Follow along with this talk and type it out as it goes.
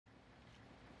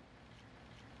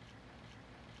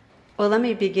Well, let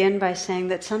me begin by saying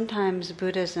that sometimes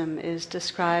Buddhism is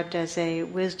described as a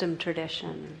wisdom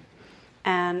tradition.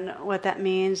 And what that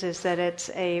means is that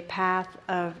it's a path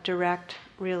of direct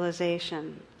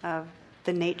realization of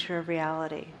the nature of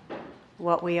reality,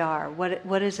 what we are,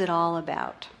 what is it all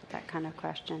about, that kind of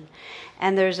question.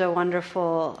 And there's a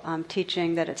wonderful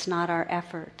teaching that it's not our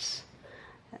efforts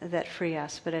that free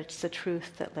us, but it's the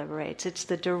truth that liberates. It's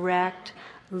the direct,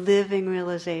 living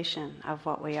realization of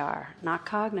what we are, not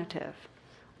cognitive,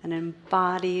 an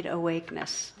embodied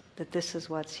awakeness that this is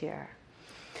what's here.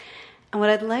 And what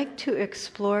I'd like to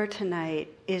explore tonight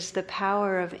is the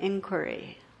power of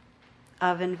inquiry,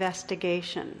 of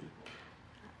investigation,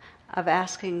 of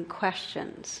asking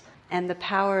questions, and the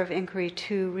power of inquiry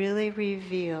to really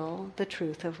reveal the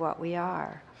truth of what we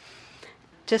are.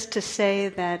 Just to say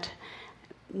that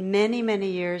many,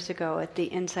 many years ago at the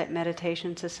Insight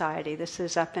Meditation Society, this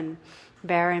is up in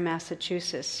Barre,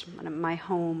 Massachusetts, one of my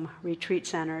home retreat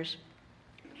centers,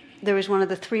 there was one of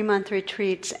the 3-month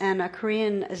retreats, and a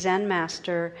Korean Zen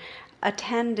master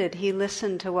attended. He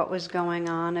listened to what was going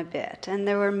on a bit. And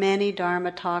there were many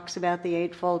Dharma talks about the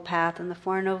Eightfold Path and the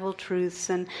Four Noble Truths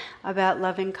and about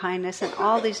loving kindness and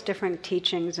all these different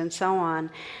teachings and so on,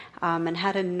 and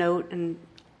had a note and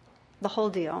the whole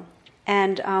deal.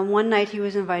 And one night he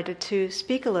was invited to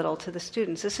speak a little to the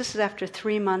students. This is after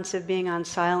 3 months of being on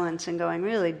silence and going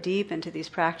really deep into these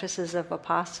practices of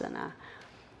Vipassana.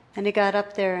 And he got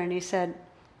up there and he said,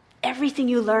 "Everything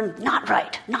you learned, not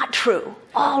right, not true,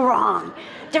 all wrong.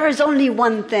 There is only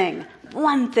one thing.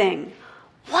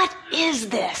 What is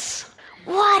this?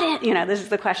 This is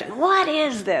the question. What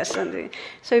is this?" And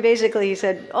so basically he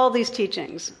said, all these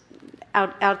teachings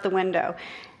out the window.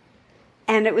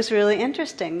 And it was really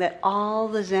interesting that all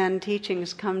the Zen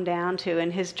teachings come down to,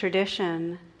 in his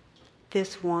tradition,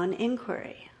 this one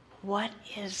inquiry. What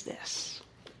is this?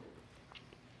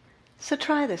 So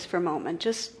try this for a moment.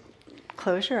 Just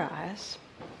close your eyes.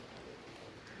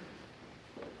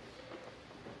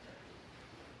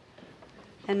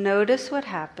 And notice what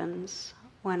happens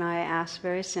when I ask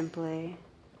very simply,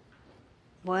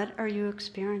 what are you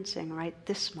experiencing right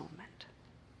this moment?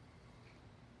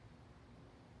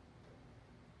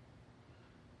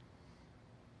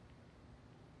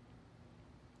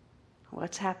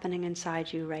 What's happening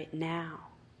inside you right now?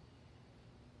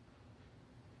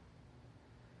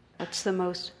 What's the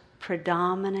most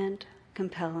predominant,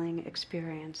 compelling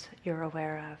experience you're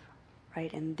aware of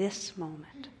right in this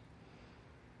moment?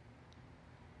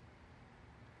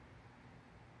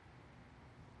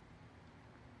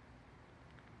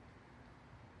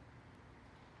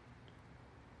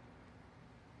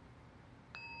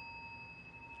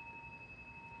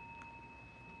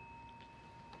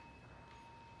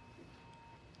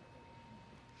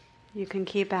 You can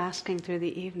keep asking through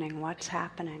the evening, what's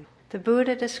happening? The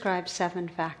Buddha describes 7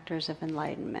 factors of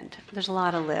enlightenment. There's a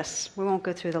lot of lists. We won't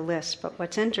go through the list, but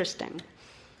what's interesting,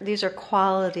 these are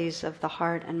qualities of the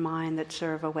heart and mind that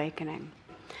serve awakening.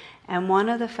 And one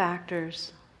of the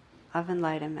factors of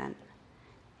enlightenment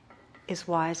is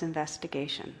wise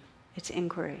investigation. It's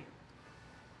inquiry.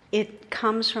 It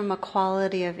comes from a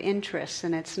quality of interest,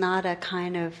 and it's not a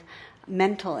kind of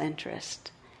mental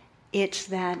interest. It's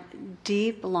that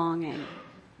deep longing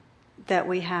that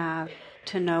we have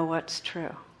to know what's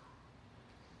true.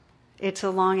 It's a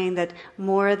longing that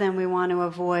more than we want to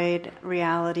avoid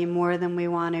reality, more than we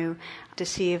want to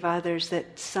deceive others,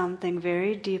 that something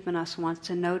very deep in us wants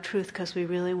to know truth because we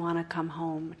really want to come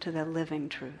home to the living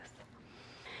truth.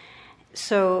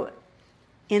 So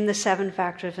in the 7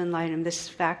 factors of enlightenment, this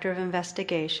factor of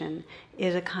investigation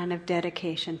is a kind of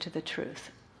dedication to the truth.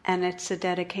 And it's a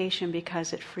dedication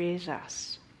because it frees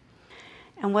us.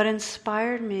 And what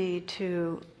inspired me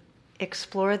to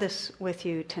explore this with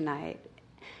you tonight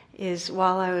is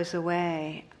while I was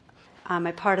away,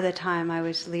 a part of the time I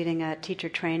was leading a teacher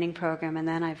training program, and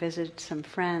then I visited some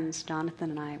friends.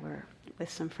 Jonathan and I were with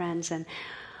some friends, and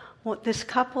this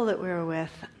couple that we were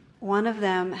with, one of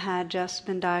them had just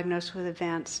been diagnosed with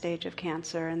advanced stage of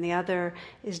cancer, and the other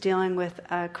is dealing with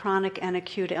a chronic and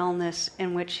acute illness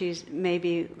in which she's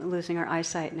maybe losing her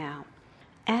eyesight now.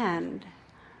 And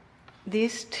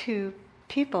these 2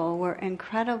 people were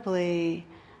incredibly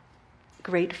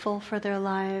grateful for their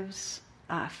lives,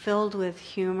 filled with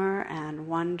humor and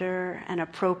wonder and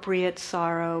appropriate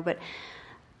sorrow, but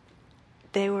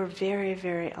they were very,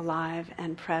 very alive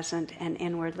and present and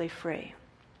inwardly free.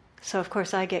 So of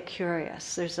course I get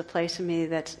curious. There's a place in me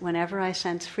that whenever I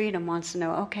sense freedom wants to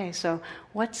know, okay, so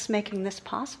what's making this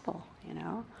possible,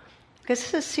 Because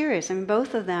this is serious. I mean,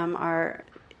 both of them are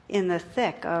in the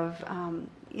thick of,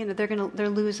 they're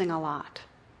losing a lot.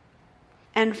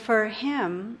 And for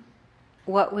him,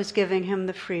 what was giving him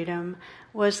the freedom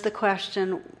was the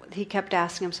question he kept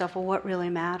asking himself, well, what really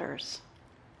matters?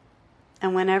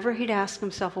 And whenever he'd ask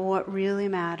himself, well, what really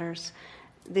matters,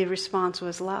 the response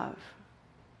was love.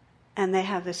 And they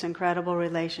have this incredible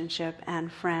relationship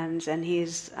and friends, and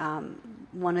he's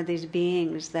one of these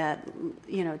beings that,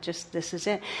 just this is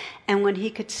it. And when he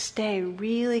could stay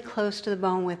really close to the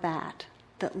bone with that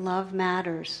love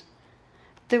matters,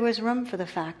 there was room for the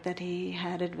fact that he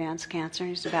had advanced cancer and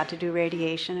he's about to do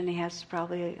radiation and he has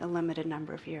probably a limited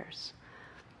number of years.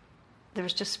 There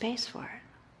was just space for it.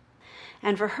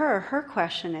 And for her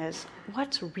question is,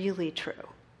 what's really true?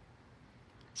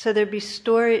 So there'd be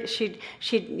stories, she'd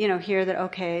hear that,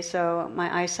 okay, so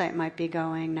my eyesight might be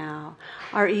going now.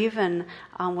 Or even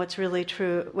what's really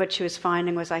true, what she was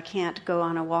finding was, I can't go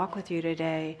on a walk with you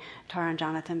today, Tara and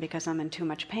Jonathan, because I'm in too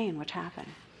much pain. What happened?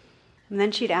 And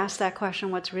then she'd ask that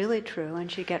question, what's really true?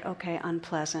 And she'd get, okay,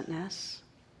 unpleasantness.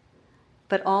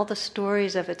 But all the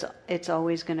stories of it's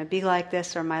always going to be like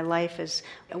this, or my life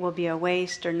will be a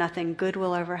waste, or nothing good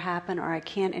will ever happen, or I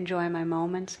can't enjoy my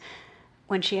moments.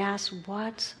 When she asked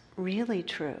what's really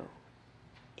true,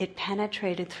 it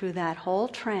penetrated through that whole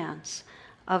trance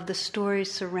of the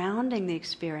stories surrounding the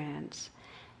experience,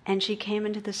 and she came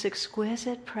into this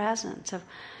exquisite presence of,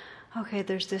 okay,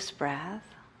 there's this breath,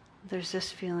 there's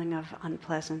this feeling of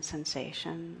unpleasant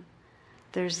sensation,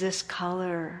 there's this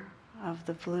color of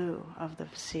the blue of the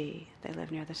sea. They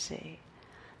live near the sea.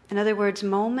 In other words,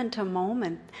 moment to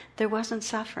moment, there wasn't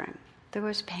suffering. There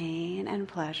was pain and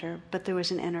pleasure, but there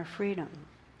was an inner freedom.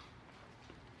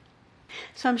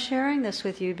 So I'm sharing this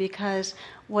with you because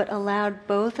what allowed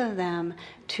both of them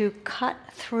to cut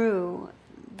through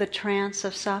the trance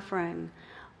of suffering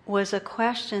was a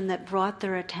question that brought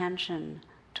their attention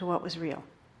to what was real.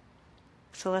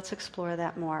 So let's explore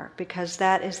that more, because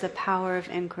that is the power of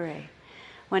inquiry.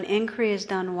 When inquiry is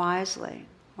done wisely,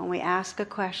 when we ask a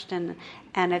question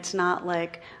and it's not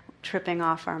like tripping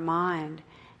off our mind,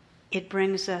 it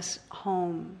brings us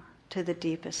home to the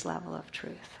deepest level of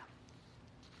truth.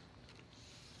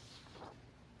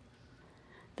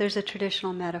 There's a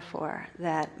traditional metaphor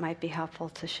that might be helpful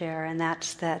to share, and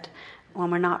that's that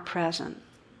when we're not present,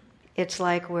 it's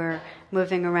like we're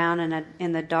moving around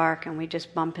in the dark and we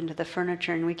just bump into the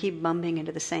furniture and we keep bumping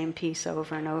into the same piece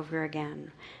over and over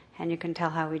again. And you can tell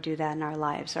how we do that in our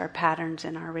lives, our patterns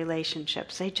in our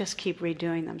relationships. They just keep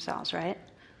redoing themselves, right?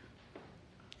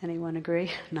 Anyone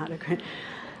agree? Not agree?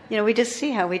 We just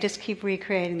see how we just keep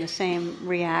recreating the same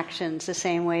reactions, the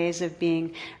same ways of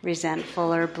being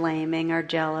resentful or blaming or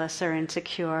jealous or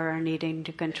insecure or needing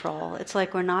to control. It's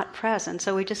like we're not present,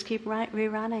 so we just keep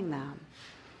rerunning them.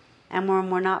 And when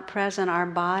we're not present, our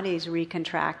bodies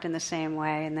recontract in the same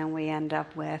way, and then we end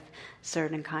up with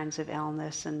certain kinds of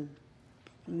illness and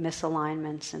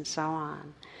misalignments and so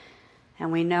on.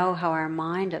 And we know how our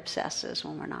mind obsesses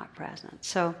when we're not present.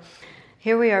 So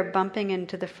here we are bumping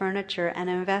into the furniture, and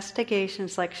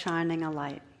investigation's like shining a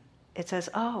light. It says,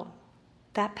 oh,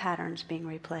 that pattern's being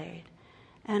replayed.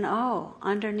 And oh,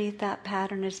 underneath that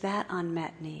pattern is that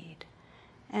unmet need.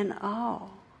 And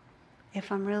oh,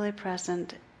 if I'm really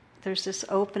present, there's this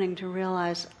opening to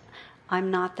realize I'm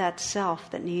not that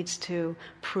self that needs to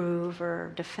prove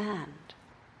or defend.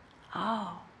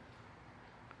 Oh,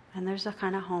 and there's a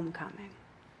kind of homecoming.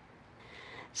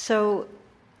 So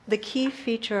the key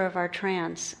feature of our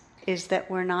trance is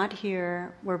that we're not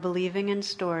here, we're believing in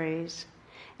stories,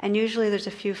 and usually there's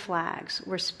a few flags.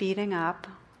 We're speeding up,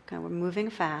 okay, we're moving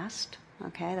fast,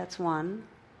 okay, that's one.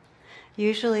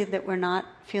 Usually that we're not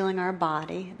feeling our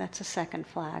body, that's a second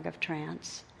flag of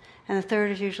trance. And the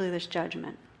third is usually there's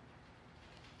judgment.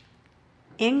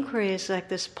 Inquiry is like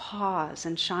this pause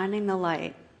and shining the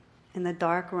light in the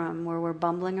dark room where we're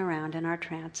bumbling around in our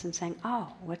trance and saying,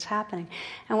 oh, what's happening?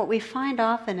 And what we find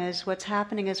often is what's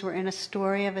happening is we're in a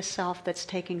story of a self that's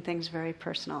taking things very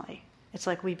personally. It's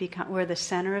like we're the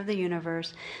center of the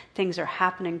universe. Things are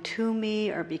happening to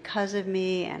me or because of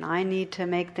me, and I need to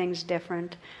make things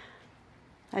different.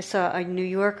 I saw a New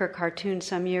Yorker cartoon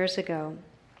some years ago,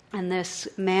 and this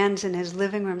man's in his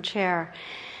living room chair,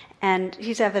 and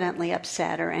he's evidently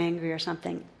upset or angry or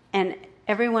something. And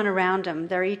everyone around him,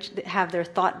 they each have their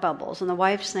thought bubbles, and the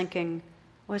wife's thinking,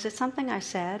 was it something I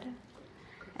said?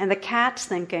 And the cat's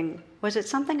thinking, was it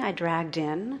something I dragged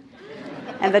in?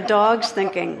 And the dog's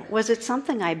thinking, was it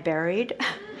something I buried?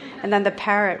 And then the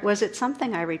parrot, was it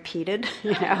something I repeated?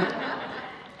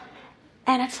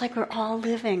 And it's like we're all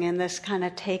living in this kind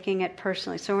of taking it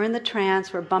personally. So we're in the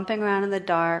trance, we're bumping around in the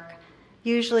dark,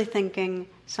 usually thinking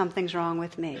something's wrong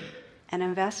with me. And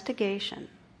investigation,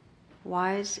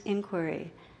 wise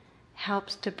inquiry,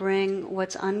 helps to bring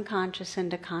what's unconscious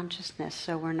into consciousness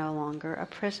so we're no longer a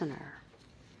prisoner.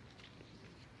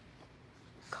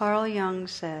 Carl Jung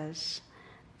says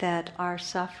that our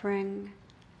suffering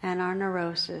and our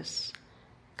neurosis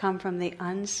come from the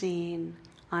unseen,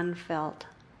 unfelt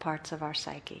parts of our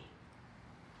psyche.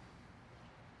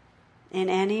 In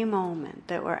any moment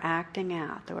that we're acting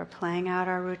out, that we're playing out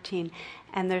our routine,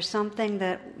 and there's something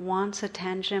that wants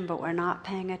attention but we're not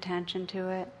paying attention to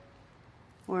it,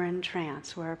 we're in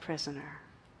trance, we're a prisoner.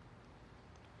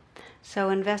 So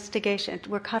investigation,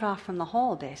 we're cut off from the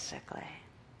whole, basically.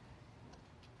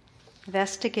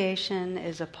 Investigation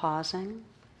is a pausing,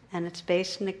 and it's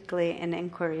basically an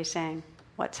inquiry saying,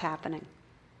 what's happening?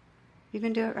 You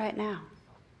can do it right now.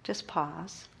 Just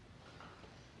pause.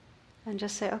 And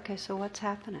just say, okay, so what's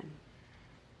happening?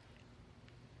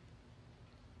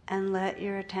 And let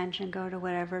your attention go to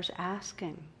whatever's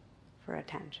asking for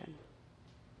attention.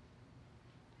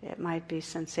 It might be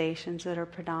sensations that are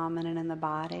predominant in the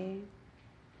body.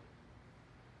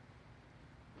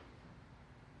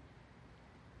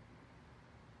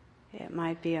 It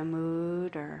might be a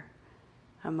mood or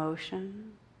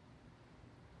emotion.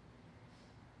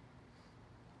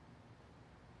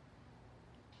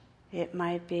 It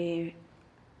might be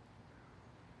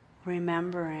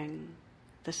remembering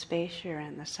the space you're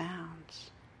in, the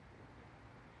sounds.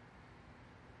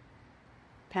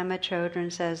 Pema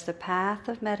Chodron says the path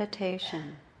of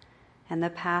meditation and the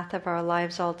path of our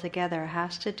lives altogether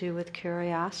has to do with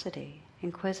curiosity,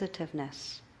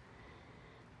 inquisitiveness.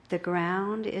 The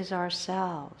ground is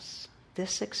ourselves,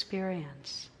 this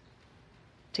experience,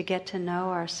 to get to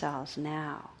know ourselves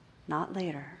now, not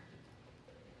later.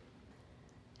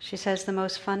 She says the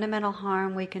most fundamental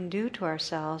harm we can do to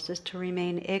ourselves is to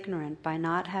remain ignorant by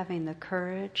not having the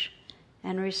courage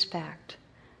and respect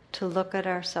to look at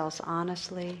ourselves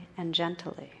honestly and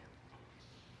gently.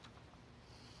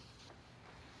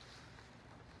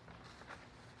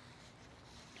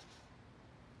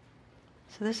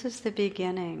 So this is the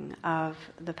beginning of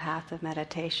the path of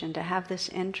meditation, to have this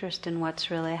interest in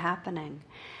what's really happening.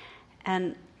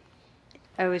 And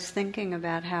I was thinking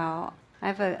about how I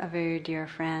have a very dear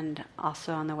friend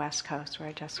also on the West Coast where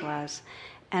I just was.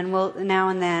 And now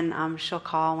and then she'll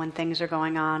call when things are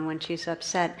going on, when she's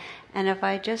upset. And if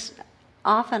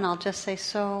often I'll just say,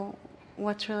 so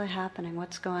what's really happening?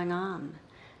 What's going on?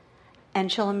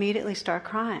 And she'll immediately start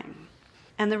crying.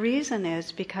 And the reason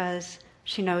is because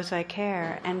she knows I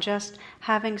care. And just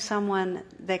having someone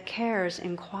that cares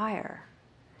inquire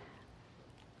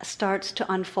starts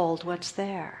to unfold what's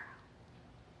there.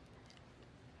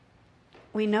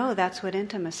 We know that's what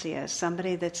intimacy is,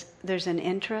 somebody there's an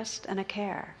interest and a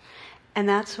care. And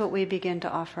that's what we begin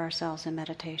to offer ourselves in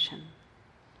meditation.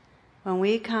 When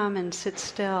we come and sit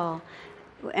still,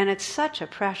 and it's such a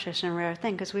precious and rare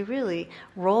thing because we really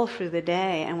roll through the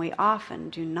day and we often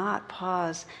do not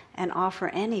pause and offer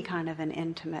any kind of an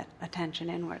intimate attention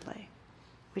inwardly.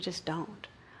 We just don't.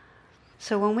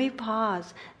 So when we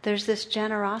pause, there's this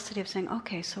generosity of saying,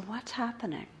 okay, so what's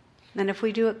happening? And if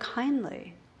we do it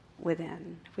kindly,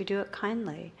 if we do it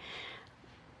kindly,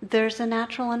 there's a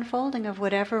natural unfolding of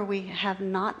whatever we have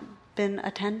not been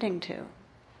attending to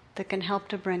that can help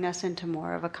to bring us into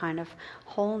more of a kind of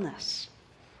wholeness.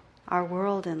 Our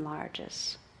world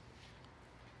enlarges.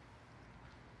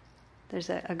 There's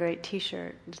a great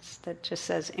T-shirt that just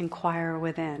says, "Inquire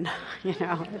within."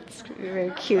 It's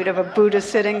very cute of a Buddha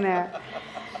sitting there.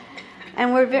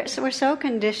 And we're so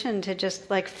conditioned to just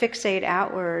fixate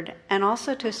outward, and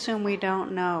also to assume we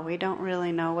don't know. We don't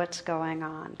really know what's going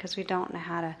on because we don't know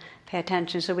how to pay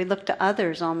attention. So we look to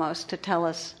others almost to tell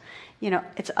us,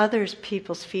 it's others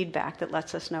people's feedback that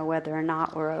lets us know whether or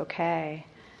not we're okay.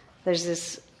 There's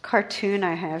this cartoon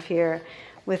I have here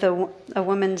with a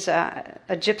woman's a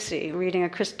gypsy reading a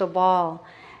crystal ball,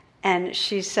 and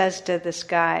she says to this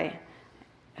guy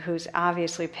who's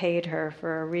obviously paid her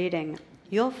for a reading,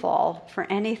 "You'll fall for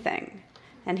anything."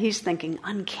 And he's thinking,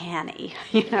 uncanny,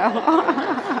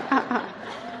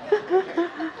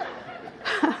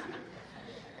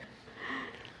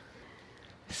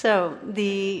 So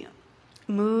the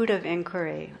mood of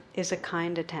inquiry is a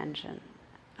kind attention.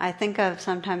 I think of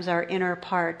sometimes our inner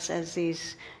parts as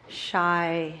these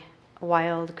shy,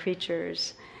 wild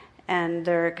creatures, and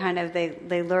they're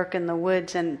they lurk in the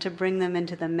woods, and to bring them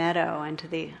into the meadow and to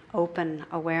the open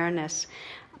awareness,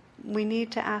 we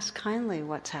need to ask kindly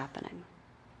what's happening.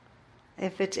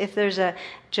 If there's a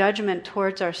judgment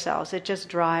towards ourselves, it just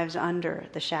drives under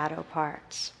the shadow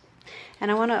parts.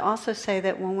 And I want to also say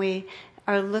that when we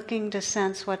are looking to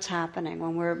sense what's happening,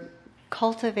 when we're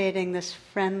cultivating this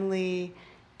friendly,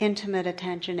 intimate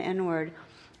attention inward,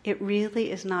 it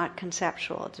really is not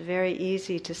conceptual. It's very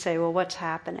easy to say, well, what's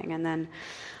happening? And then,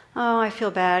 oh, I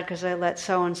feel bad because I let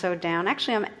so-and-so down.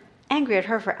 Actually, I'm angry at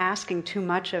her for asking too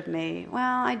much of me.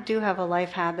 Well, I do have a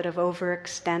life habit of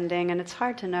overextending, and it's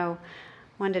hard to know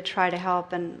when to try to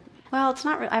help. And, well, it's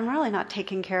not. I'm really not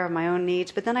taking care of my own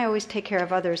needs, but then I always take care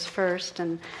of others first.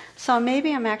 And so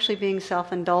maybe I'm actually being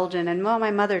self-indulgent. And, well, my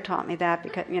mother taught me that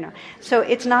because, So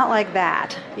it's not like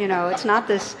that. It's not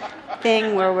this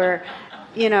thing where we're,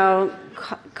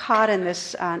 caught in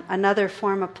this another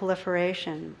form of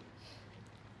proliferation.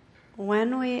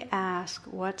 When we ask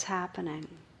what's happening,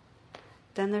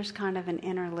 then there's kind of an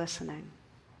inner listening.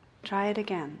 Try it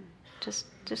again.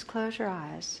 Just close your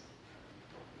eyes.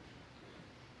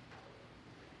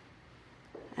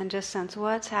 And just sense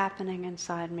what's happening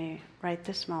inside me right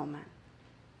this moment.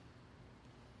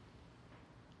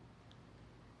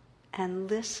 And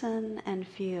listen and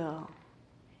feel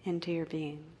into your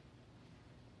being.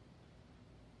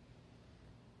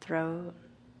 Throat,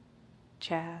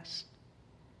 chest,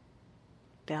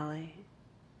 belly,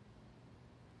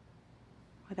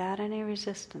 without any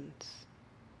resistance.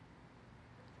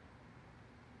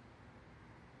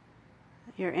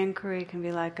 Your inquiry can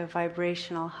be like a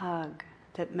vibrational hug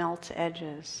that melts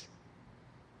edges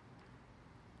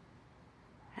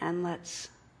and lets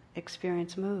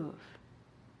experience move,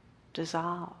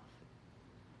 dissolve,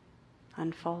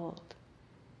 unfold.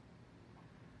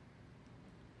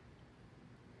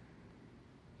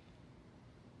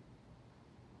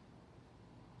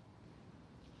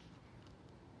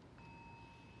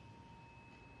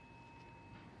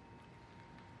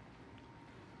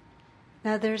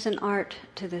 Now there's an art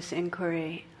to this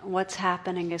inquiry. What's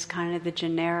happening is kind of the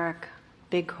generic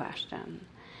big question.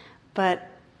 But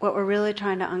what we're really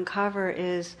trying to uncover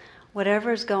is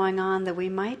whatever's going on that we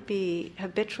might be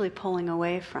habitually pulling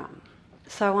away from.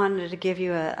 So I wanted to give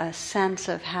you a sense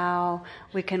of how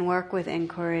we can work with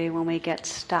inquiry when we get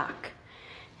stuck.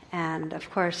 And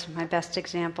of course, my best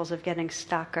examples of getting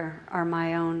stuck are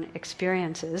my own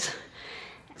experiences.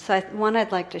 So one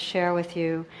I'd like to share with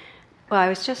you. Well, I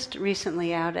was just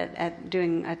recently out at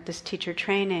this teacher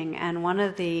training, and one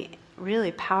of the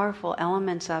really powerful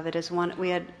elements of it is we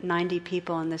had 90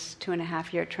 people in this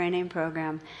 2.5-year training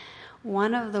program.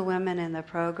 One of the women in the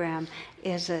program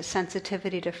is a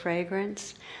sensitivity to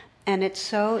fragrance, and it's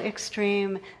so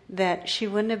extreme that she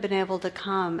wouldn't have been able to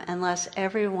come unless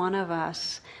every one of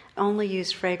us only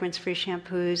used fragrance-free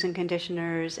shampoos and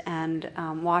conditioners and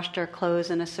washed our clothes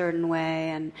in a certain way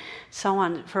and so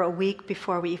on for a week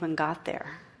before we even got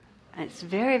there. And it's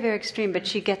very, very extreme, but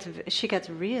she gets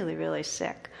really, really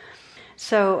sick.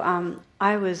 So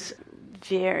I was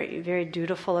very, very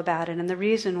dutiful about it. And the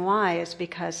reason why is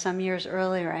because some years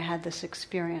earlier I had this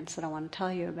experience that I want to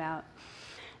tell you about.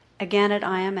 Again at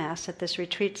IMS, at this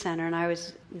retreat center, and I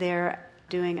was there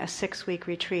doing a 6-week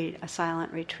retreat, a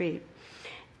silent retreat.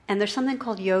 And there's something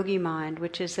called yogi mind,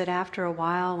 which is that after a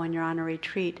while when you're on a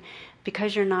retreat,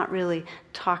 because you're not really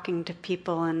talking to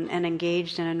people and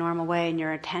engaged in a normal way and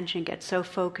your attention gets so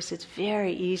focused, it's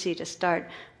very easy to start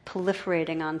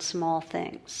proliferating on small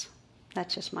things.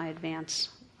 That's just my advance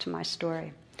to my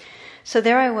story. So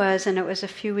there I was, and it was a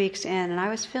few weeks in, and I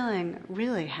was feeling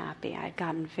really happy. I'd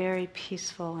gotten very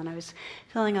peaceful, and I was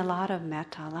feeling a lot of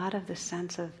metta, a lot of the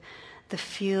sense of the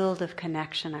field of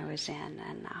connection I was in.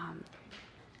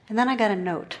 And then I got a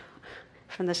note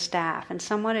from the staff, and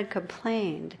someone had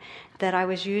complained that I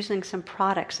was using some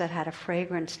products that had a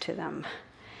fragrance to them.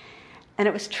 And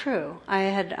it was true.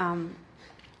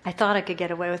 I thought I could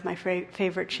get away with my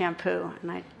favorite shampoo,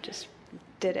 and I just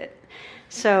did it.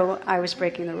 So I was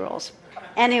breaking the rules.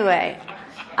 Anyway,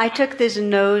 I took this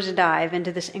nosedive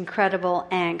into this incredible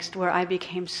angst where I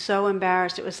became so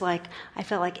embarrassed. It was like, I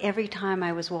felt like every time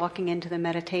I was walking into the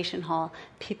meditation hall,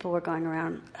 people were going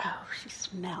around, oh, she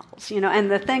smells, and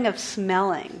the thing of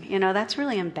smelling, that's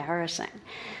really embarrassing.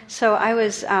 So I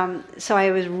was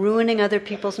ruining other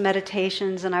people's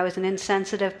meditations, and I was an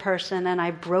insensitive person, and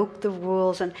I broke the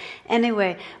rules. And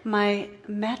anyway, my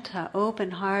metta,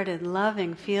 open-hearted,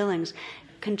 loving feelings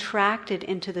contracted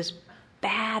into this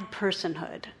bad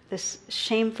personhood, this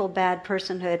shameful bad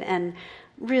personhood, and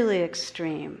really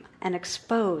extreme and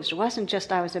exposed. It wasn't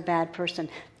just I was a bad person,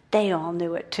 they all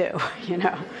knew it too,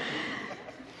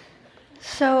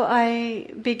 So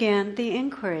I began the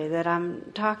inquiry that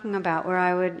I'm talking about, where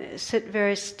I would sit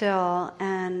very still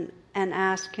and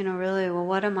ask, really, well,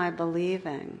 what am I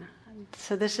believing?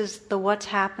 So this is the what's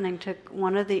happening to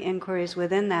one of the inquiries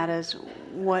within that is,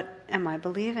 what am I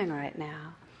believing right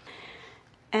now?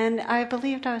 And I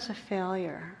believed I was a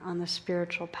failure on the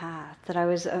spiritual path, that I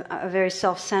was a very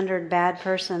self-centered, bad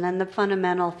person, and the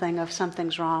fundamental thing of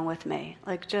something's wrong with me.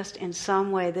 Like just in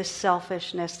some way, this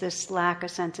selfishness, this lack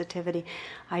of sensitivity,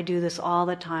 I do this all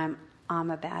the time,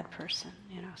 I'm a bad person.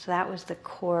 So that was the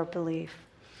core belief.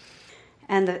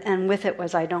 And with it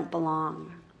was I don't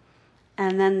belong.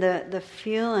 And then the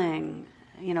feeling,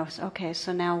 okay,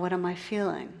 so now what am I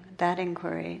feeling? That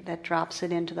inquiry that drops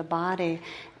it into the body.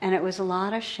 And it was a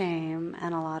lot of shame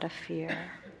and a lot of fear.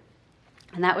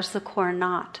 And that was the core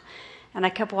knot. And I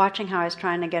kept watching how I was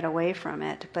trying to get away from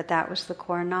it, but that was the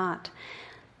core knot.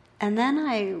 And then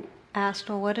I asked,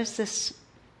 well, what is this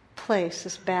place,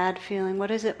 this bad feeling, what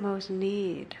does it most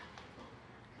need?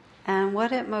 And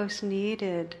what it most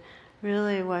needed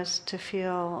really was to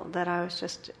feel that I was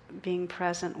just being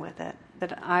present with it,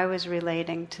 that I was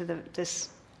relating to this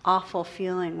awful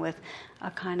feeling with a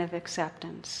kind of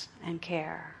acceptance and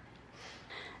care.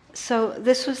 So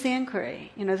this was the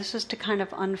inquiry, this was to kind of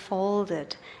unfold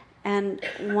it. And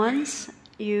once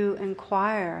you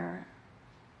inquire,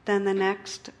 then the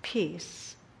next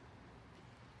piece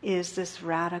is this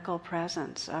radical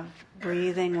presence of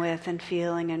breathing with and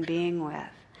feeling and being with.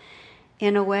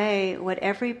 In a way, what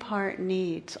every part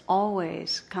needs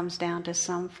always comes down to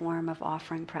some form of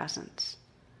offering presence.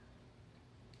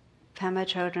 Pema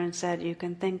Chodron said you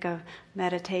can think of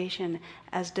meditation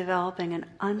as developing an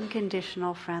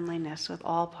unconditional friendliness with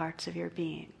all parts of your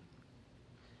being.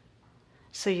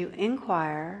 So you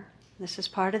inquire, this is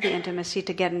part of the intimacy,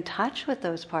 to get in touch with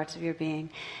those parts of your being,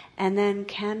 and then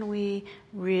can we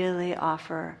really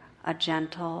offer a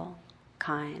gentle,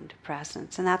 kind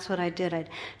presence? And that's what I did. I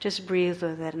just breathed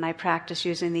with it, and I practiced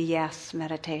using the yes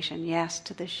meditation. Yes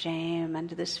to the shame and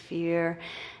to this fear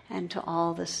and to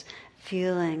all this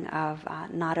feeling of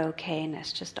not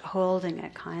okayness, just holding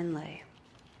it kindly.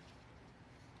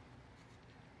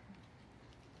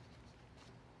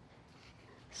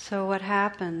 So what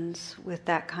happens with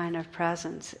that kind of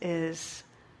presence is,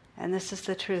 and this is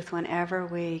the truth, whenever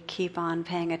we keep on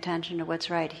paying attention to what's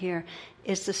right here,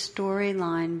 is the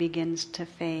storyline begins to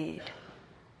fade.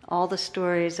 All the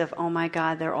stories of, oh my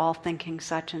God, they're all thinking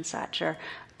such and such, or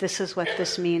this is what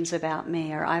this means about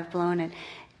me, or I've blown it,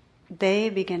 they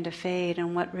begin to fade,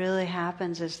 and what really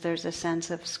happens is there's a sense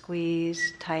of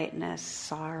squeeze, tightness,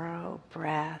 sorrow,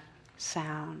 breath,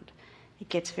 sound. It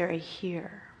gets very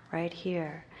here, right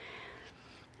here.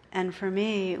 And for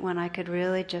me, when I could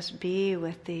really just be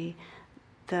with the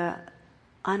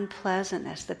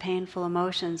unpleasantness, the painful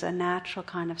emotions, a natural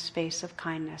kind of space of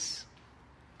kindness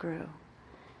grew.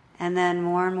 And then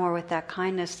more and more with that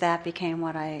kindness, that became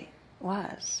what I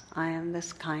was. I am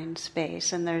this kind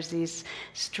space, and there's these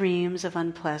streams of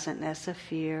unpleasantness, of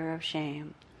fear, of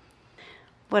shame.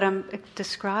 What I'm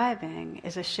describing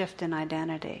is a shift in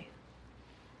identity.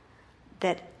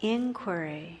 That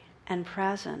inquiry and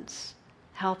presence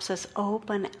helps us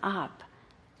open up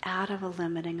out of a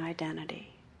limiting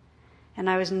identity. And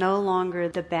I was no longer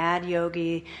the bad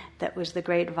yogi that was the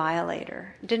great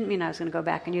violator. It didn't mean I was going to go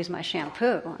back and use my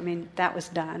shampoo. I mean, that was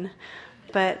done.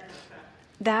 But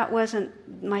that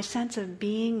wasn't, my sense of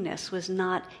beingness was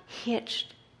not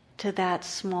hitched to that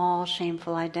small,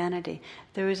 shameful identity.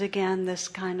 There was again this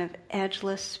kind of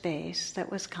edgeless space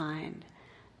that was kind,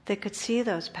 that could see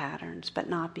those patterns but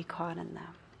not be caught in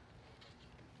them.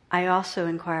 I also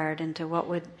inquired into what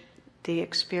would the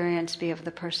experience be of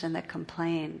the person that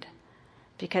complained.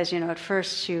 Because, at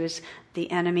first she was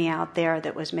the enemy out there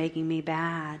that was making me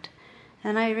bad.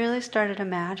 And I really started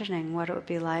imagining what it would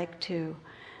be like to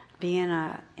be in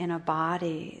a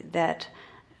body that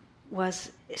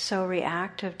was so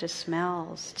reactive to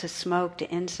smells, to smoke,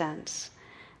 to incense.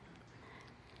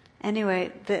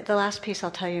 Anyway, the last piece I'll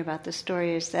tell you about this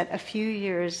story is that a few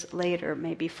years later,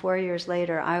 maybe 4 years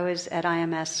later, I was at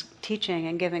IMS teaching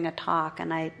and giving a talk,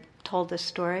 and I told this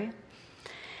story.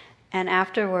 And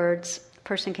afterwards, a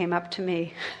person came up to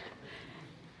me,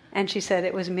 and she said,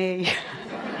 it was me.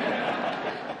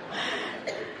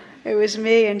 It was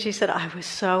me, and she said, I was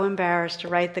so embarrassed to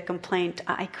write the complaint.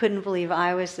 I couldn't believe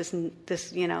I was this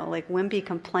wimpy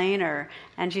complainer.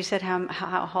 And she said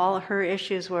how all her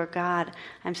issues were, God,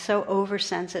 I'm so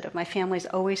oversensitive. My family's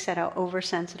always said how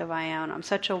oversensitive I am. I'm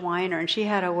such a whiner. And she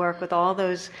had to work with all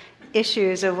those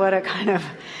issues of what a kind of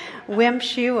wimp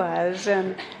she was.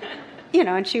 And,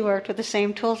 and she worked with the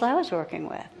same tools I was working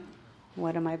with.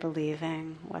 What am I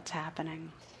believing? What's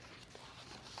happening?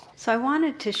 So I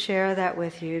wanted to share that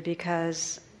with you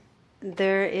because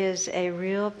there is a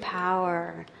real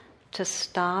power to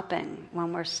stopping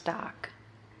when we're stuck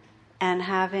and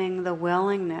having the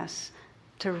willingness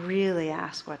to really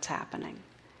ask what's happening.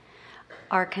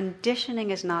 Our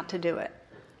conditioning is not to do it.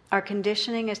 Our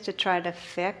conditioning is to try to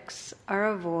fix or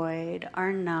avoid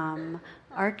or numb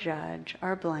or judge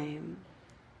or blame.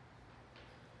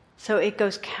 So it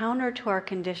goes counter to our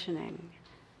conditioning.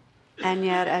 And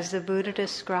yet, as the Buddha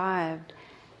described,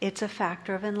 it's a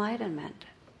factor of enlightenment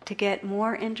to get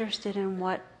more interested in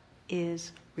what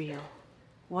is real.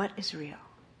 What is real?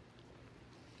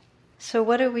 So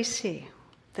what do we see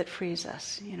that frees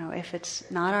us? If it's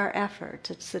not our efforts,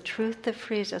 it's the truth that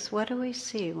frees us. What do we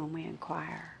see when we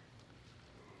inquire?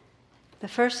 The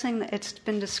first thing, it's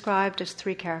been described as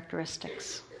 3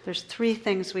 characteristics. There's 3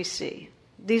 things we see.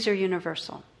 These are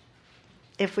universal.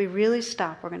 If we really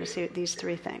stop, we're going to see these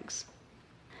 3 things.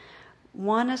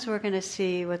 One is we're going to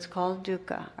see what's called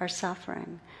dukkha, or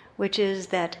suffering, which is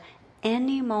that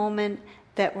any moment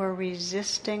that we're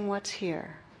resisting what's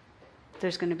here,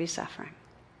 there's going to be suffering.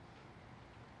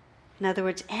 In other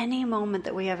words, any moment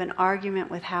that we have an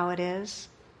argument with how it is,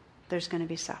 there's going to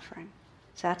be suffering.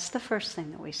 So that's the first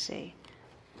thing that we see.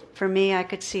 For me, I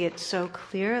could see it so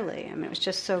clearly. It was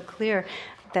just so clear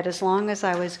that as long as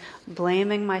I was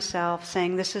blaming myself,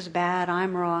 saying this is bad,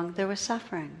 I'm wrong, there was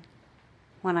suffering.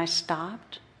 When I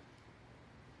stopped,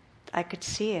 I could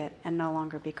see it and no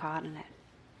longer be caught in it.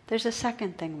 There's a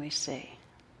second thing we see.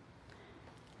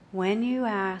 When you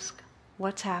ask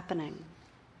what's happening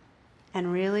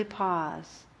and really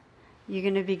pause, you're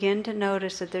going to begin to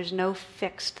notice that there's no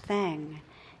fixed thing.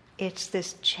 It's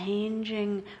this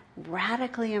changing,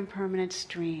 radically impermanent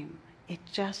stream.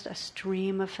 It's just a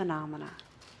stream of phenomena.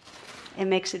 It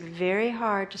makes it very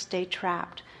hard to stay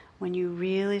trapped when you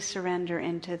really surrender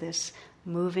into this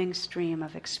moving stream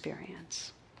of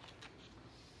experience.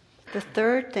 The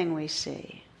third thing we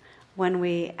see when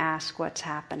we ask what's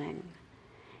happening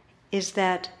is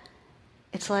that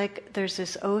it's like there's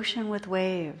this ocean with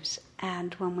waves,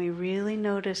 and when we really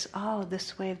notice, oh,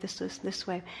 this wave, this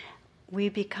wave, we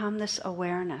become this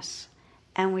awareness,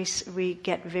 and we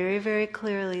get very, very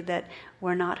clearly that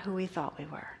we're not who we thought we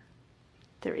were.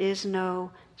 There is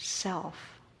no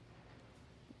self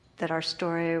that our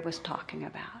story was talking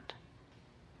about.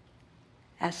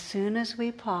 As soon as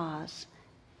we pause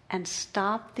and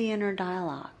stop the inner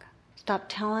dialogue, stop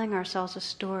telling ourselves a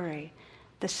story,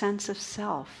 the sense of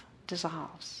self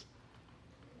dissolves.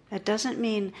 It doesn't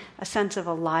mean a sense of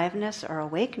aliveness or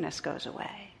awakeness goes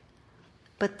away,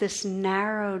 but this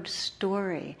narrowed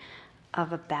story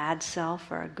of a bad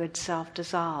self or a good self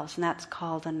dissolves, and that's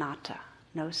called anatta,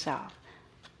 no self.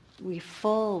 We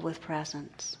full with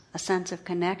presence, a sense of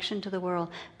connection to the world,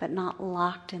 but not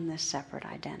locked in this separate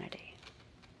identity.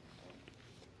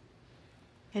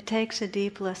 It takes a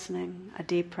deep listening, a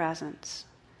deep presence,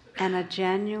 and a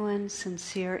genuine,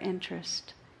 sincere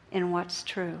interest in what's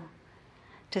true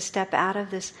to step out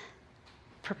of this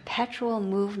perpetual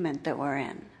movement that we're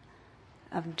in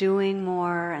of doing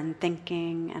more and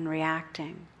thinking and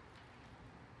reacting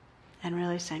and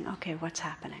really saying, okay, what's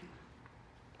happening?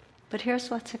 But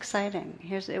here's what's exciting.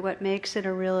 Here's what makes it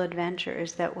a real adventure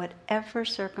is that whatever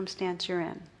circumstance you're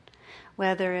in,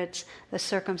 whether it's the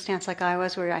circumstance like I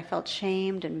was where I felt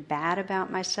shamed and bad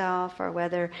about myself, or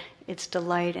whether it's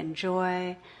delight and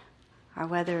joy, or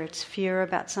whether it's fear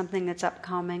about something that's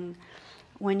upcoming,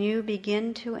 when you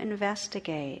begin to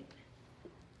investigate,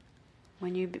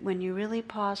 when you really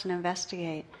pause and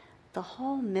investigate, the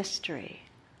whole mystery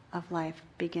of life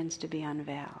begins to be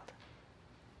unveiled.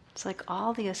 It's like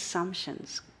all the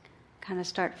assumptions kind of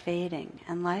start fading,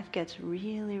 and life gets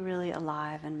really, really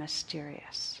alive and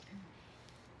mysterious.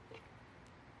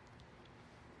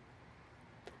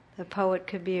 The poet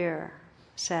Kabir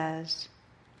says,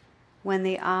 "When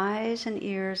the eyes and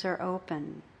ears are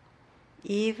open,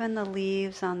 even the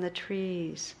leaves on the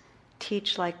trees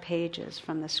teach like pages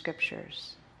from the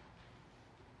scriptures."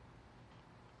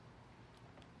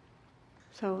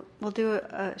 So we'll do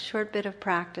a short bit of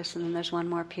practice, and then there's one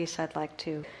more piece I'd like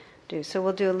to do. So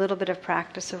we'll do a little bit of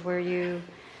practice of where you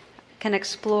can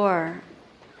explore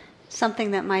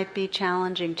something that might be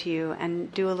challenging to you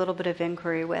and do a little bit of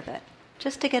inquiry with it,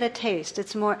 just to get a taste.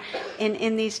 It's more,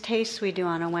 in these tastes we do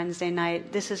on a Wednesday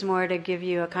night, this is more to give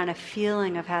you a kind of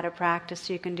feeling of how to practice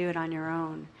so you can do it on your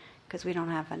own, because we don't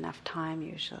have enough time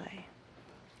usually.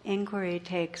 Inquiry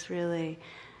takes really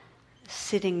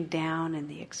sitting down in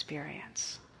the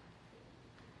experience.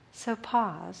 So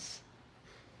pause.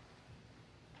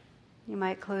 You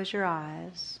might close your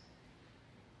eyes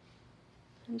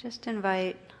and just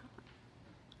invite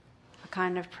a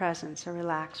kind of presence, a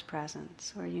relaxed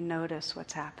presence, where you notice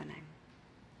what's happening.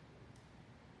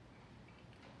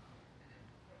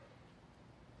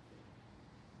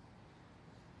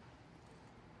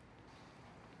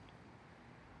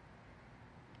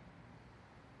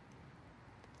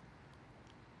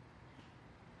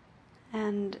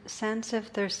 And sense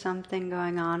if there's something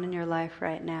going on in your life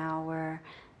right now where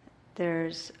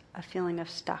there's a feeling of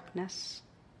stuckness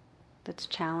that's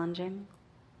challenging.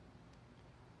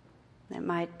 It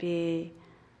might be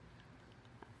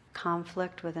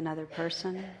conflict with another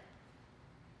person. It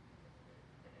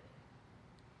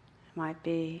might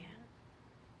be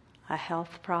a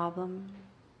health problem.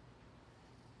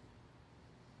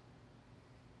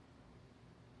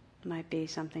 It might be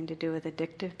something to do with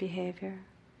addictive behavior.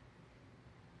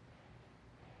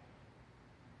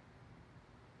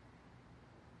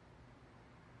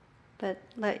 But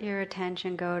let your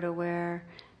attention go to where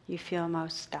you feel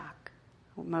most stuck,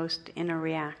 most in a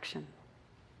reaction.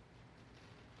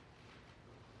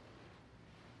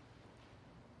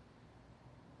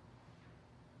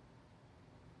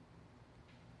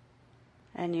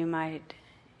 And you might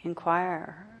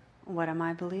inquire, what am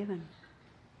I believing?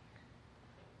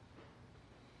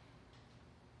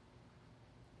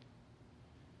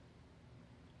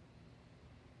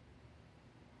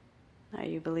 Are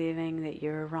you believing that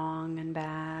you're wrong and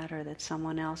bad, or that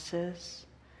someone else is?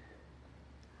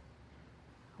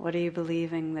 What are you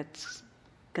believing that's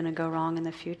going to go wrong in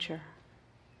the future?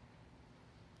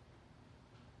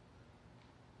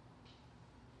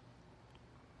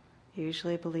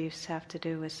 Usually beliefs have to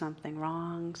do with something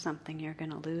wrong, something you're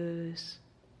going to lose,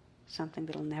 something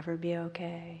that'll never be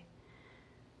okay.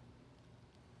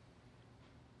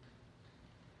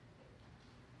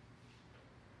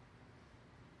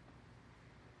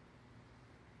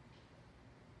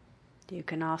 You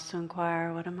can also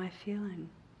inquire, what am I feeling?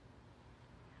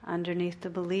 Underneath the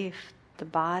belief, the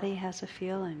body has a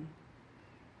feeling.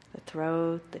 The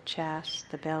throat, the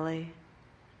chest, the belly.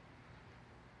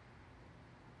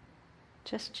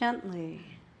 Just gently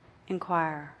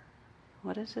inquire,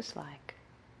 what is this like?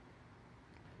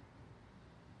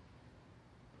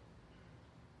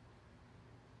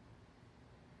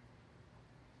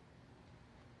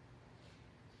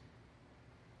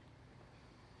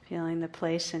 Feeling the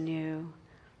place in you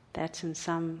that's in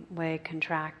some way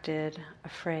contracted,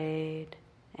 afraid,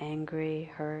 angry,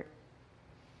 hurt.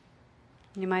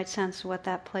 You might sense what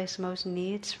that place most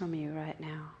needs from you right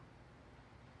now.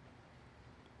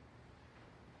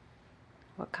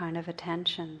 What kind of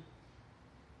attention?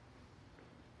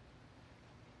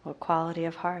 What quality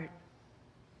of heart?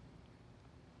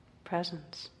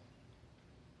 Presence.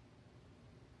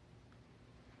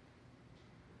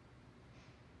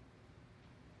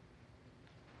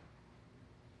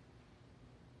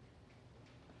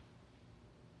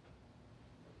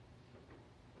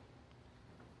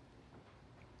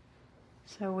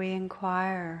 So we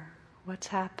inquire, what's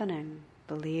happening,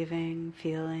 believing,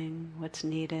 feeling, what's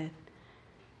needed,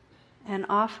 and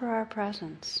offer our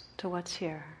presence to what's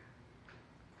here.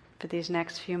 For these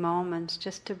next few moments,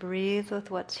 just to breathe with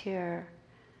what's here,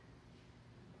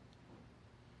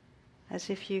 as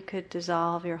if you could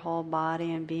dissolve your whole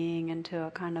body and being into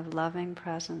a kind of loving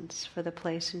presence for the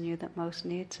place in you that most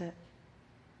needs it.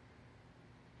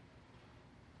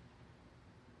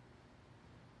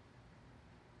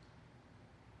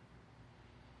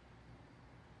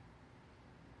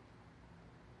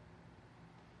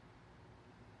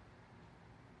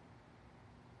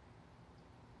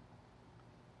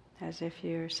 As if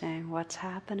you're saying, what's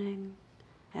happening?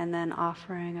 And then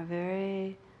offering a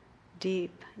very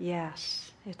deep,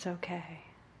 yes, it's okay.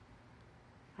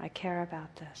 I care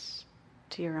about this,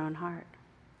 to your own heart.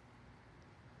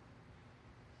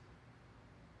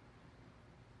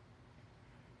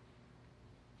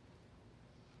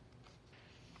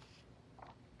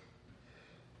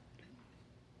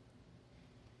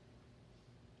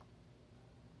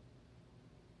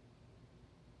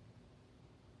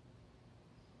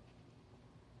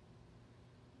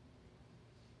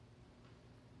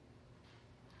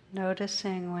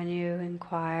 Noticing when you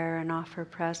inquire and offer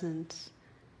presence,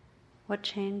 what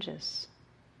changes?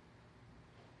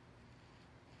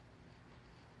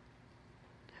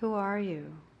 Who are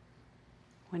you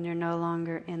when you're no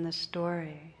longer in the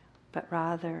story, but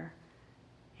rather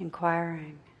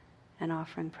inquiring and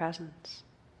offering presence?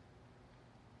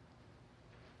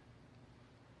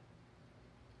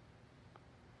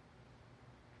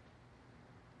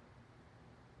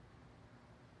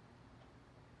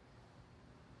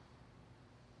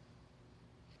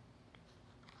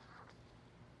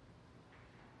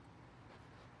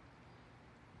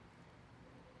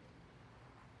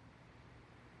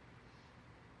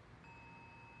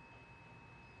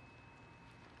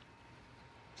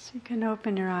 So you can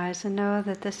open your eyes and know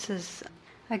that this is,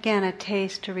 again, a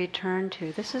taste to return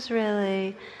to. This is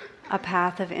really a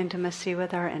path of intimacy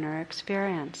with our inner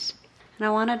experience. And I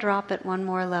want to drop it one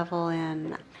more level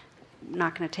in.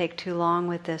 not going to take too long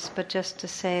with this, but just to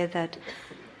say that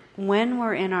when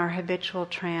we're in our habitual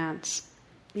trance,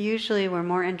 usually we're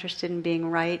more interested in being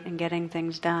right and getting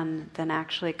things done than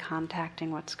actually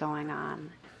contacting what's going on.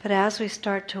 But as we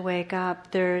start to wake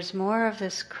up, there's more of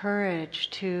this courage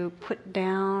to put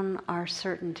down our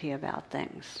certainty about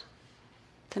things,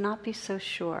 to not be so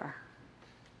sure,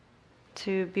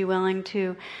 to be willing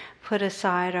to put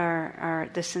aside our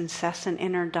this incessant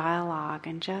inner dialogue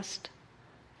and just,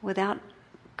 without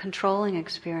controlling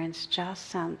experience, just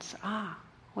sense,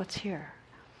 what's here?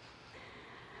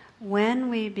 When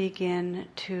we begin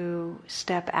to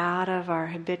step out of our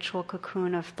habitual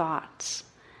cocoon of thoughts,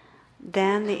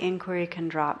 then the inquiry can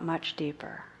drop much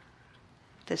deeper,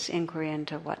 this inquiry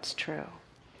into what's true.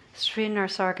 Sri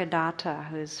Nisargadatta,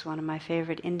 who's one of my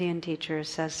favorite Indian teachers,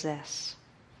 says this: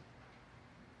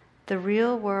 the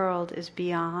real world is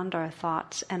beyond our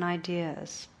thoughts and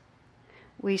ideas.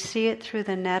 We see it through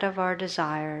the net of our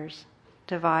desires,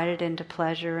 divided into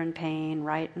pleasure and pain,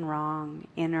 right and wrong,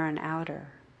 inner and outer.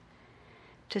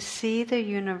 To see the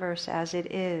universe as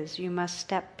it is, you must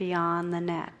step beyond the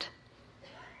net.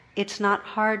 It's not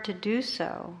hard to do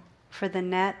so, for the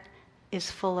net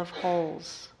is full of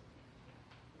holes.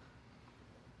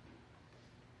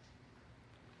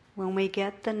 When we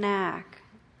get the knack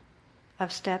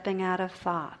of stepping out of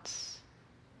thoughts,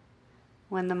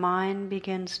 when the mind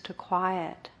begins to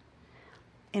quiet,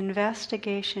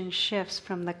 investigation shifts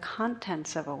from the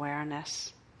contents of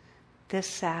awareness, this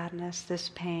sadness, this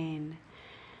pain,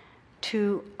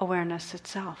 to awareness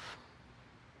itself.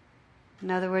 In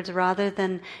other words, rather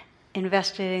than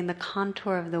investigating the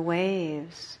contour of the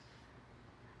waves,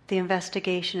 the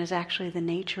investigation is actually the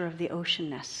nature of the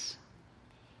oceanness.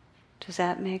 Does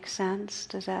that make sense?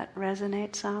 Does that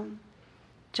resonate some?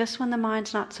 Just when the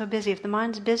mind's not so busy. If the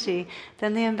mind's busy,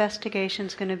 then the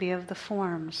investigation's going to be of the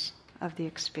forms of the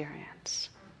experience.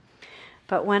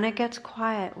 But when it gets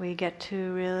quiet, we get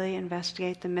to really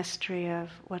investigate the mystery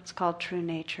of what's called true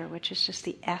nature, which is just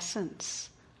the essence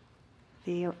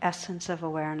of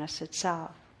awareness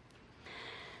itself.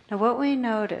 Now what we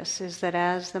notice is that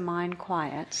as the mind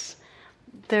quiets,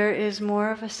 there is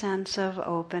more of a sense of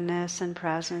openness and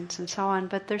presence and so on,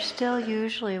 but there's still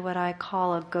usually what I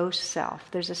call a ghost self.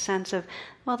 There's a sense of,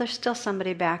 well, there's still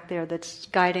somebody back there that's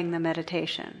guiding the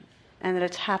meditation, and that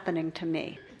it's happening to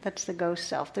me. That's the ghost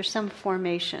self. There's some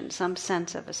formation, some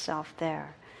sense of a self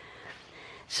there.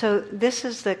 So this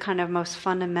is the kind of most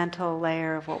fundamental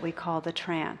layer of what we call the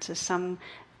trance, is some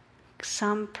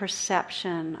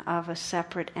perception of a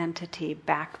separate entity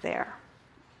back there.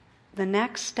 The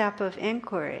next step of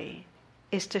inquiry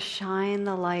is to shine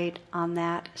the light on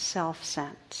that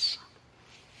self-sense.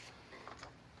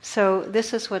 So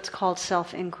this is what's called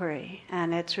self-inquiry,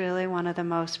 and it's really one of the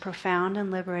most profound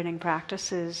and liberating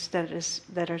practices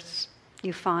that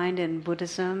you find in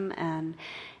Buddhism and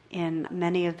in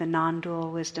many of the non-dual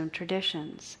wisdom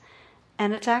traditions.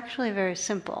 And it's actually very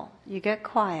simple. You get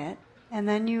quiet, and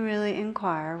then you really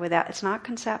inquire without, it's not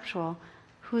conceptual,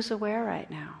 who's aware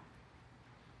right now?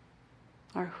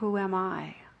 Or who am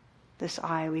I? This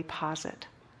I we posit.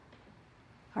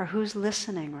 Or who's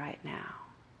listening right now?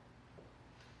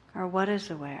 Or what is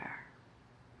aware?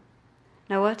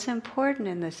 Now what's important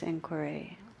in this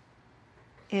inquiry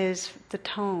is the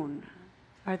tone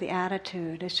or the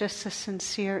attitude. It's just a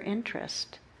sincere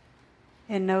interest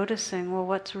in noticing, well,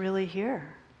 what's really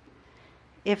here?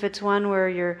 If it's one where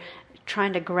you're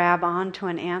trying to grab onto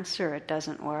an answer, it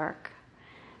doesn't work.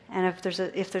 And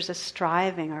if there's a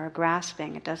striving or a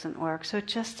grasping, it doesn't work. So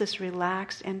it's just this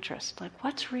relaxed interest, like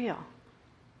what's real?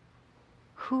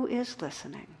 Who is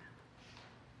listening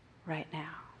right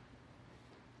now?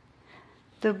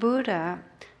 The Buddha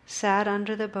sat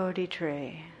under the Bodhi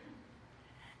tree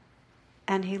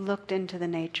and he looked into the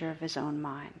nature of his own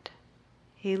mind.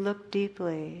 He looked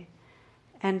deeply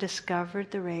and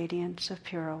discovered the radiance of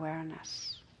pure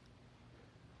awareness.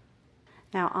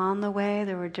 Now on the way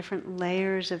there were different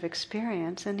layers of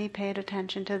experience, and he paid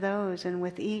attention to those, and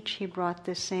with each he brought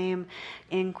the same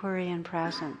inquiry and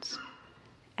presence.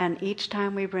 And each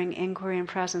time we bring inquiry and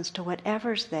presence to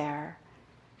whatever's there,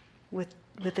 with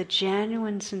a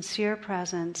genuine, sincere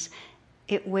presence,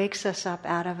 it wakes us up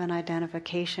out of an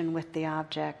identification with the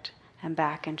object and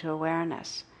back into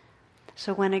awareness.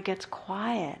 So when it gets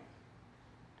quiet,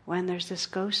 when there's this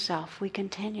ghost self, we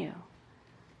continue.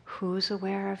 Who's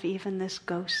aware of even this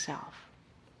ghost self?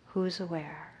 Who's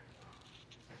aware?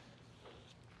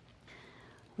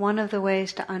 One of the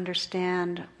ways to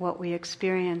understand what we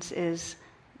experience is,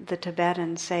 the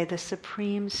Tibetans say, the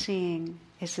supreme seeing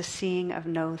is the seeing of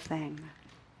no thing.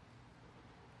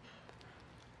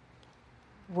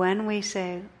 When we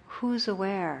say, who's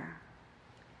aware?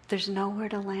 there's nowhere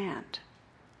to land.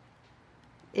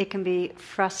 It can be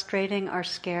frustrating or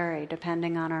scary,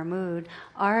 depending on our mood,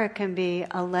 or it can be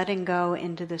a letting go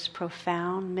into this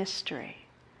profound mystery,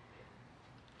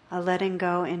 a letting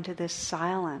go into this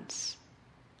silence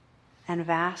and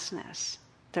vastness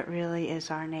that really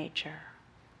is our nature.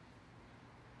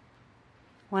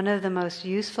 One of the most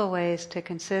useful ways to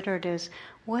consider it is,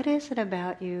 what is it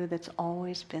about you that's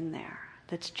always been there,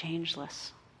 that's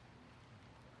changeless?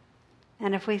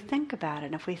 And if we think about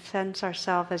it, if we sense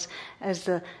ourselves as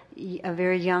a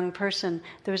very young person,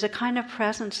 there was a kind of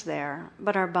presence there,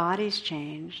 but our bodies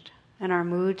changed, and our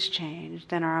moods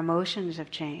changed, and our emotions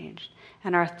have changed,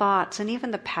 and our thoughts, and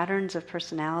even the patterns of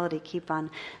personality keep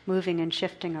on moving and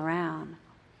shifting around.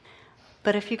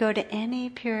 But if you go to any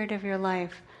period of your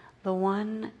life, the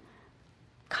one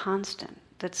constant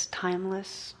that's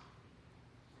timeless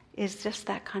is just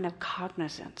that kind of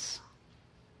cognizance,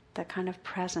 that kind of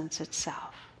presence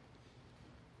itself.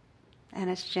 And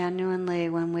it's genuinely,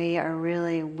 when we are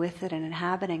really with it and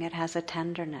inhabiting it, has a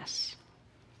tenderness.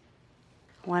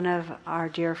 One of our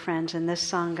dear friends in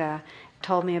this Sangha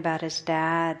told me about his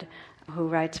dad who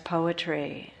writes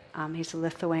poetry. He's a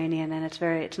Lithuanian, and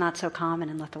it's not so common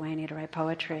in Lithuania to write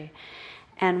poetry.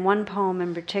 And one poem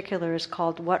in particular is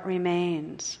called What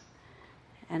Remains.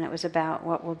 And it was about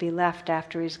what will be left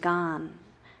after he's gone.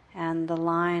 And the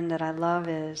line that I love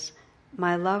is,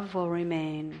 my love will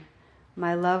remain.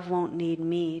 My love won't need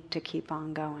me to keep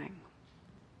on going.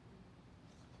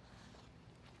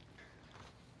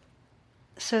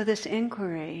 So this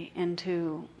inquiry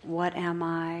into what am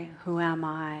I, who am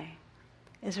I,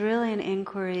 is really an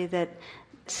inquiry that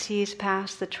sees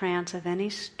past the trance of any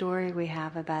story we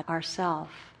have about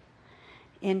ourselves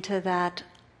into that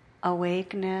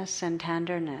awakeness and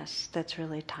tenderness that's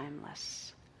really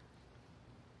timeless.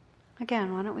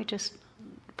 Again, why don't we just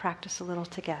practice a little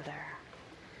together?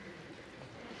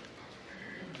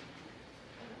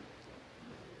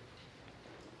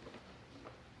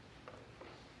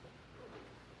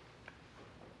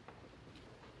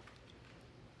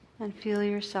 And feel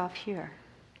yourself here.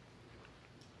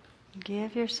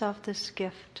 Give yourself this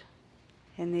gift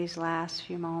in these last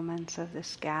few moments of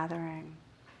this gathering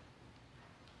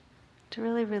to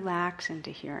really relax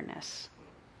into here-ness.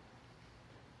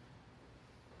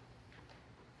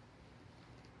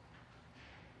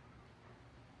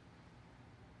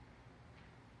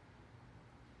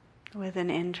 With an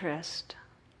interest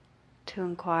to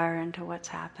inquire into what's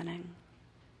happening.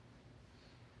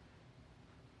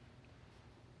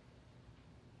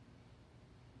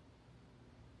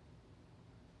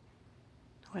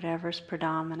 Whatever's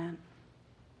predominant,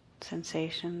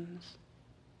 sensations.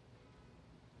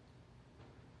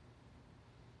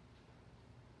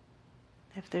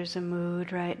 If there's a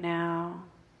mood right now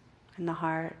in the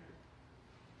heart,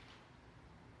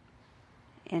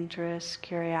 interest,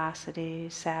 curiosity,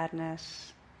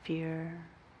 sadness, fear,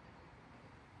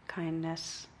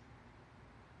 kindness,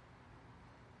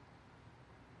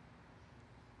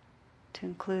 to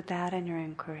include that in your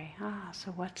inquiry.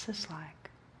 So what's this like?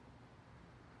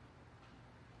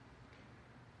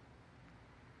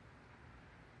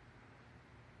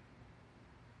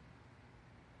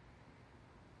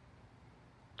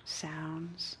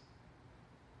 Sounds,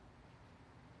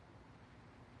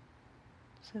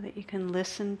 so that you can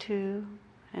listen to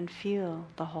and feel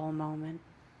the whole moment.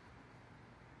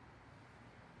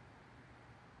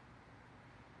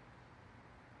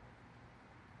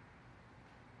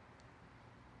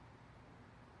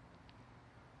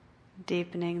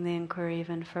 Deepening the inquiry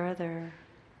even further,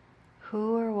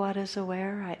 who or what is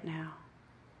aware right now?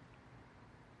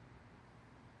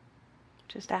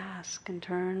 Just ask and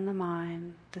turn the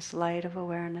mind, this light of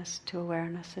awareness, to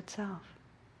awareness itself.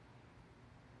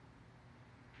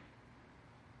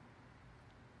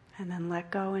 And then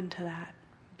let go into that,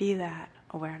 be that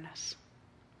awareness.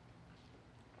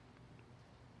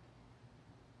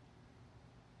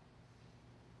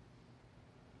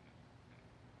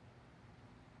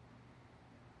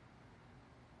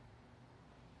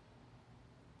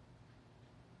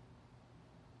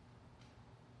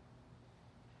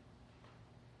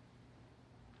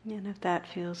 And if that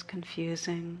feels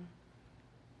confusing,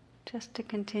 just to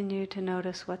continue to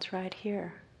notice what's right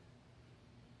here.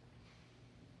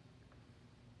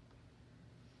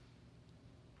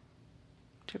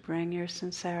 To bring your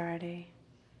sincerity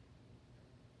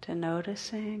to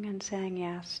noticing and saying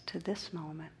yes to this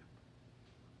moment.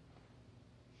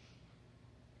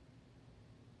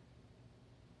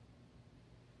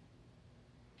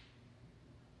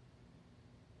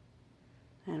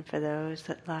 And for those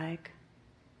that like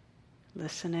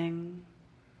listening,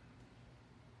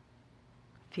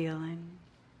 feeling,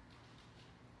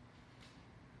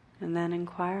 And then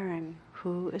inquiring,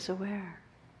 who is aware?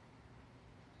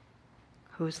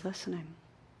 Who's listening?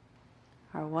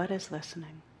 Or what is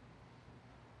listening?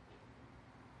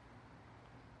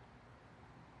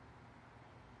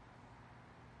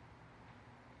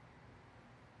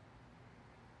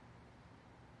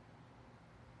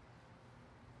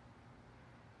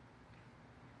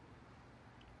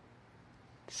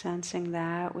 Sensing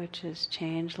that which is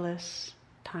changeless,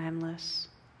 timeless,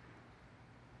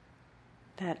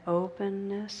 that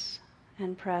openness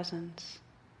and presence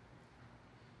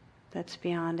that's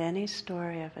beyond any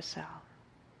story of a self.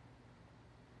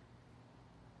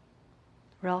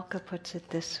 Rilke puts it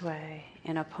this way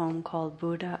in a poem called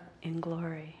Buddha in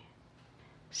Glory.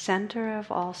 Center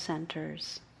of all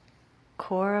centers,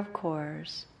 core of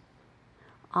cores,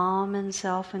 almond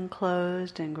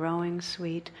self-enclosed and growing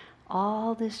sweet,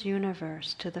 all this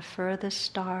universe to the furthest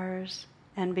stars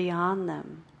and beyond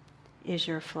them is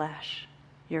your flesh,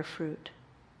 your fruit.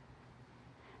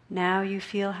 Now you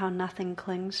feel how nothing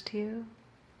clings to you.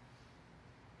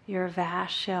 Your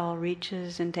vast shell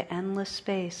reaches into endless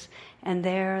space, and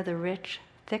there the rich,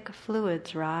 thick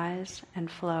fluids rise and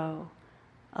flow,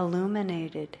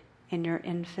 illuminated in your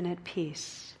infinite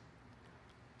peace.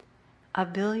 A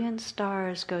billion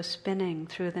stars go spinning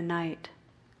through the night,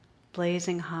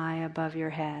 blazing high above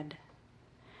your head.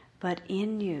 But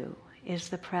in you is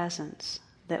the presence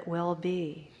that will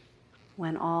be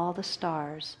when all the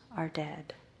stars are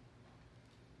dead.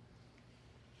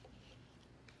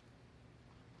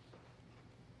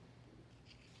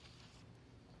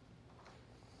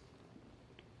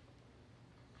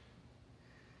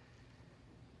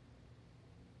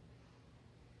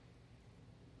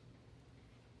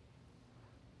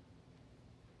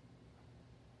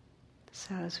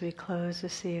 So as we close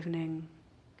this evening,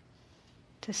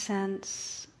 to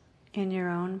sense in your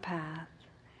own path,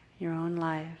 your own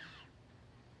life,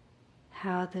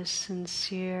 how this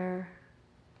sincere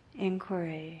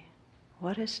inquiry,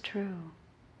 what is true,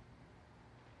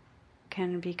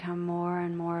 can become more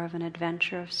and more of an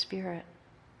adventure of spirit.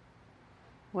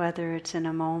 Whether it's in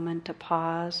a moment to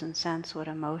pause and sense what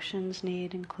emotions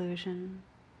need inclusion,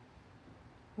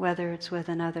 whether it's with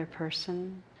another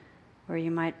person, where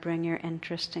you might bring your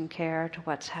interest and care to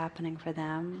what's happening for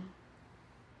them,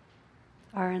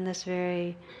 or in this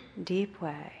very deep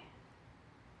way,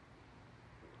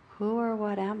 who or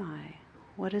what am I?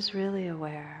 What is really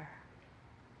aware?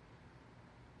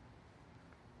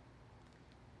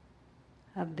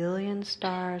 A billion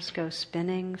stars go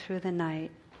spinning through the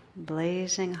night,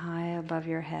 blazing high above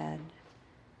your head,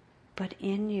 but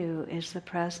in you is the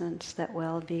presence that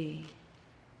will be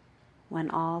when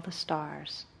all the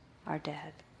stars are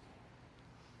dead.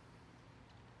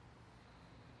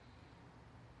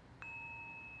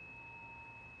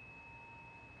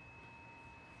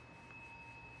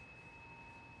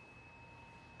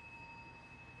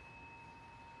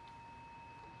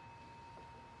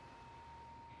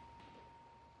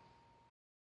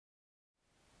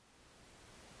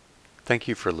 Thank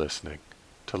you for listening.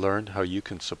 To learn how you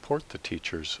can support the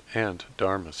teachers and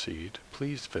Dharma Seed,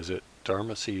 please visit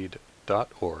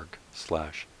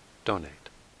dharmaseed.org/donate.